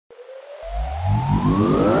Welcome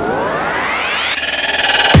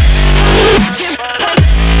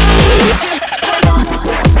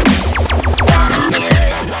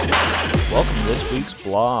to this week's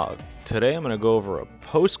blog. Today I'm going to go over a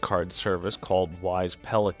postcard service called Wise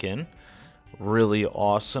Pelican. Really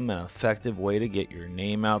awesome and effective way to get your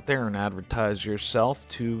name out there and advertise yourself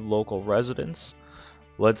to local residents.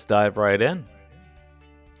 Let's dive right in.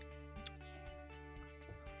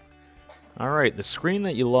 Alright, the screen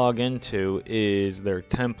that you log into is their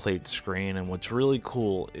template screen, and what's really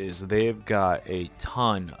cool is they've got a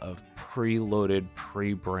ton of preloaded,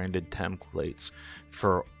 pre-branded templates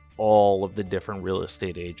for all of the different real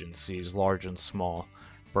estate agencies, large and small.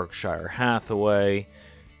 Berkshire Hathaway,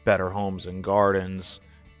 Better Homes and Gardens.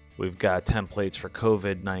 We've got templates for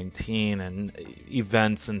COVID-19 and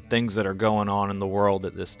events and things that are going on in the world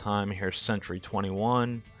at this time. Here's Century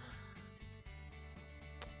 21,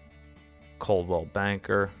 Coldwell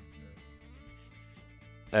Banker,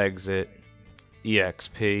 Exit,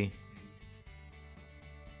 EXP,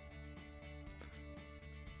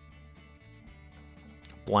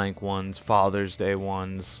 blank ones, Father's Day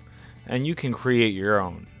ones, and you can create your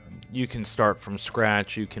own. You can start from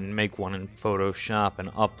scratch, you can make one in Photoshop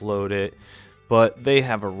and upload it, but they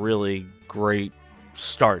have a really great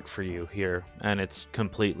start for you here, and it's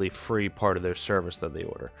completely free, part of their service that they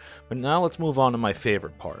order. But now let's move on to my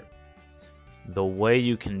favorite part. The way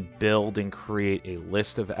you can build and create a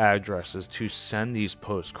list of addresses to send these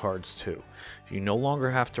postcards to. You no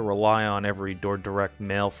longer have to rely on every door direct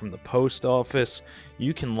mail from the post office.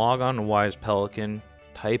 You can log on to Wise Pelican,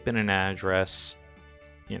 type in an address,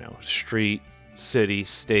 street, city,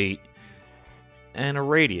 state, and a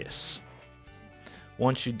radius.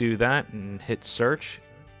 Once you do that and hit search,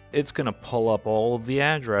 it's going to pull up all of the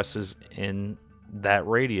addresses in that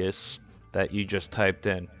radius that you just typed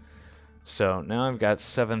in. So now I've got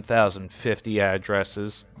 7,050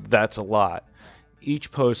 addresses. That's a lot.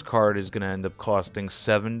 Each postcard is going to end up costing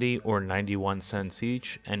 70 or 91 cents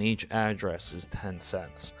each, and each address is 10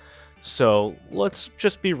 cents. So let's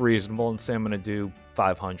just be reasonable and say I'm going to do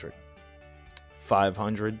 500.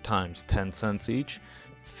 500 times 10 cents each,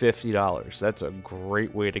 $50. That's a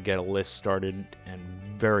great way to get a list started and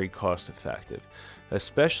very cost effective,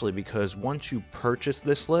 especially because once you purchase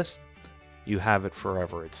this list, you have it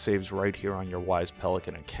forever. It saves right here on your Wise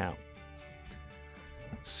Pelican account.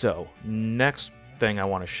 So next thing I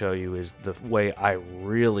want to show you is the way I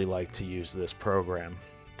really like to use this program.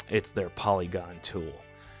 It's their Pelican tool.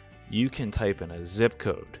 You can type in a zip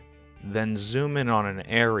code, then zoom in on an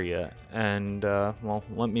area, and well,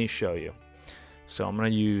 let me show you. So I'm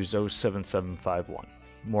going to use 07751,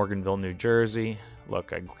 Morganville, New Jersey.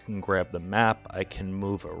 Look, I can grab the map, I can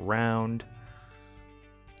move around.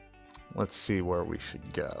 Let's see where we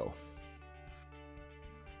should go.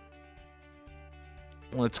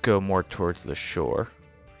 Let's go more towards the shore.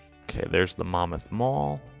 Okay, there's the Monmouth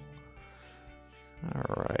Mall.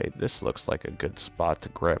 Alright, this looks like a good spot to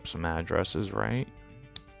grab some addresses, right?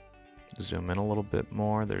 Zoom in a little bit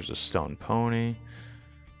more. There's a Stone Pony.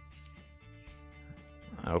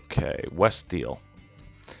 Okay, Westdeal.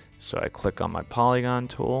 So I click on my Polygon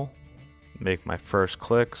tool, make my first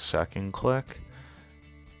click, second click.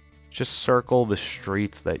 Just circle the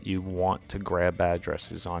streets that you want to grab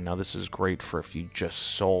addresses on. Now this is great for if you just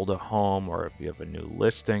sold a home, or if you have a new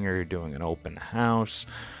listing, or you're doing an open house,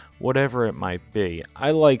 whatever it might be.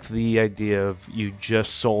 I like the idea of you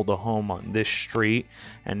just sold a home on this street,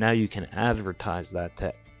 and now you can advertise that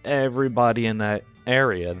to everybody in that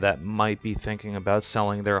area that might be thinking about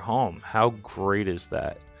selling their home. How great is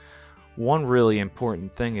that? One really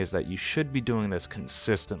important thing is that you should be doing this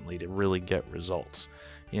consistently to really get results.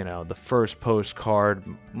 The first postcard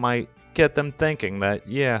might get them thinking that,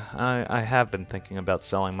 yeah, I have been thinking about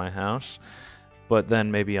selling my house. But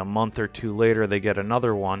then maybe a month or two later they get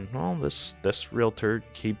another one. Well, this realtor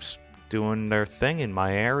keeps doing their thing in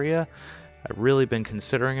my area. I've really been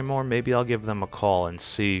considering it more. Maybe I'll give them a call and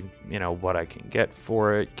see, what I can get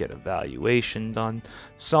for it, get a valuation done,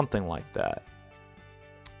 something like that.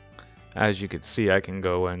 As you can see, I can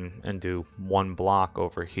go in and do one block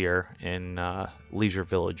over here in Leisure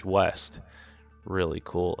Village West. Really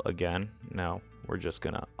cool again. Now we're just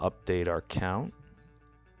going to update our count.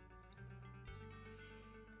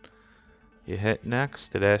 You hit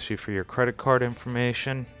next, it asks you for your credit card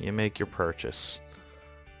information, you make your purchase.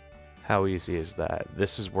 How easy is that?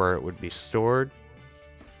 This is where it would be stored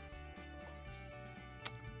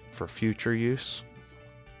for future use.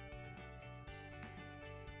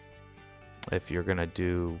 If you're going to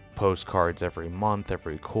do postcards every month,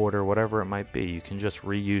 every quarter, whatever it might be, you can just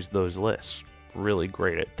reuse those lists. Really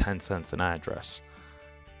great at 10 cents an address.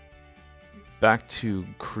 back to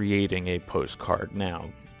creating a postcard. Now,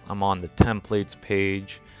 I'm on the templates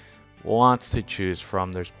page. Lots to choose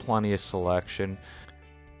from. There's plenty of selection.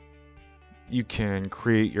 You can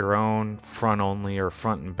create your own front only or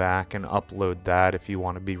front and back and upload that if you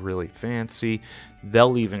want to be really fancy.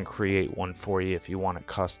 They'll even create one for you if you want it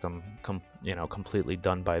custom, completely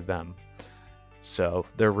done by them. So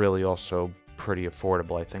they're really also pretty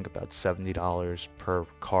affordable. I think about $70 per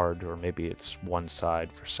card, or maybe it's one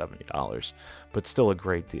side for $70, but still a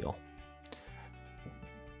great deal.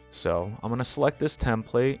 So I'm going to select this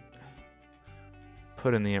template,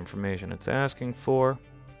 put in the information it's asking for,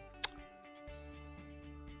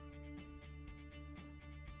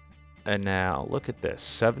 and now look at this,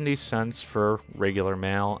 70 cents for regular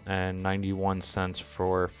mail and 91 cents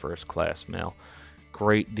for first class mail.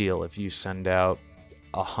 Great deal. If you send out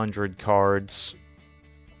 100 cards,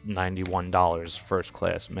 $91 first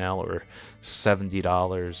class mail, or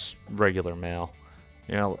 $70 regular mail.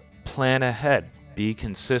 Plan ahead, be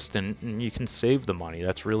consistent, and you can save the money.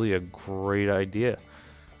 That's really a great idea.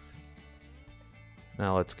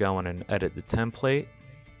 Now let's go in and edit the template.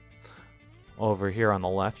 Over here on the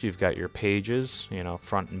left, you've got your pages,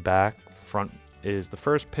 front and back. Front is the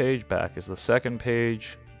first page, back is the second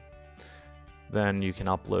page. Then you can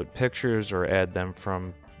upload pictures or add them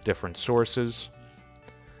from different sources.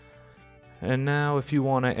 And now if you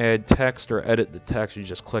want to add text or edit the text, you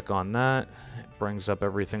just click on that. It brings up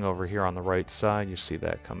everything over here on the right side. You see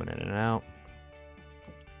that coming in and out.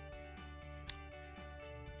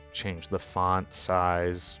 Change the font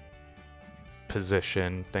size,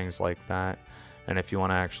 position, things like that. And if you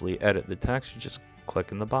want to actually edit the text, you just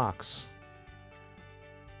click in the box.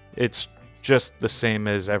 It's just the same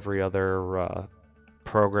as every other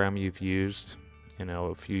program you've used.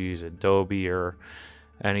 If you use Adobe or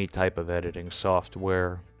any type of editing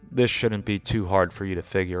software, this shouldn't be too hard for you to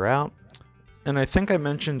figure out. And I think I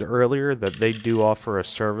mentioned earlier that they do offer a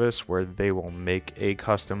service where they will make a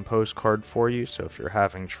custom postcard for you. So if you're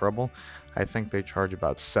having trouble, I think they charge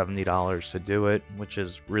about $70 to do it, which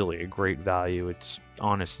is really a great value. It's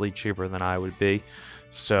honestly cheaper than I would be.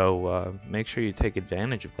 So make sure you take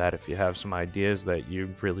advantage of that. If you have some ideas that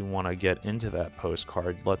you really want to get into that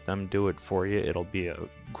postcard, let them do it for you. It'll be a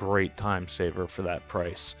great time saver for that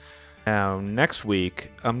price. Now, next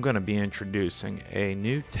week, I'm going to be introducing a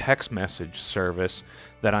new text message service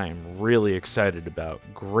that I am really excited about.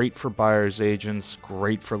 Great for buyer's agents,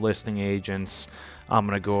 great for listing agents. I'm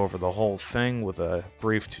going to go over the whole thing with a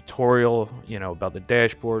brief tutorial, about the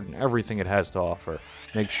dashboard and everything it has to offer.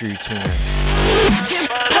 Make sure you tune in.